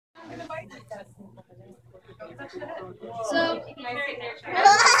So,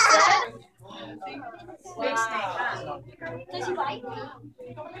 Does he bite?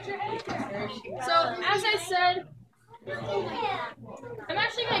 as I said, I'm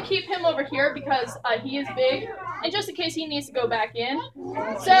actually going to keep him over here because he is big, and just in case he needs to go back in.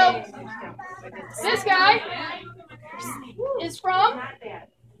 So, this guy is from,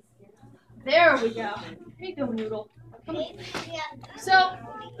 there we go. Here you go, Noodle. So,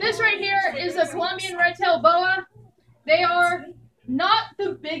 this right here is a Colombian red-tailed boa. They are not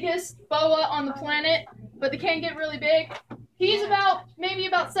the biggest boa on the planet, but they can get really big. He's maybe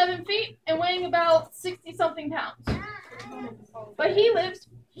about 7 feet and weighing about 60-something pounds. But he lives,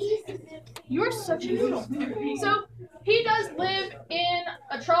 you're such a noodle. So he does live in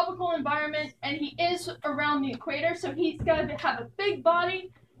a tropical environment, and he is around the equator, so he's got to have a big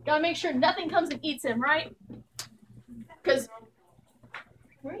body. Got to make sure nothing comes and eats him, right? Because,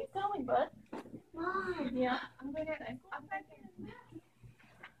 where are you going, bud? Yeah.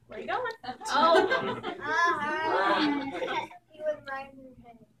 Where are you going? Oh.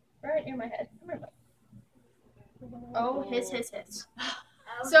 Right near my head. Oh, hiss.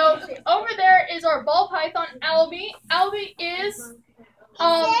 So, over there is our ball python, Albie. Albie is,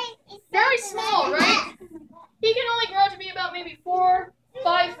 very small, right? He can only grow to be about maybe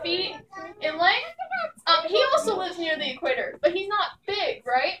 4-5 feet in length. He also lives near the equator, but he's not big,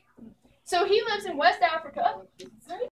 right? So he lives in West Africa.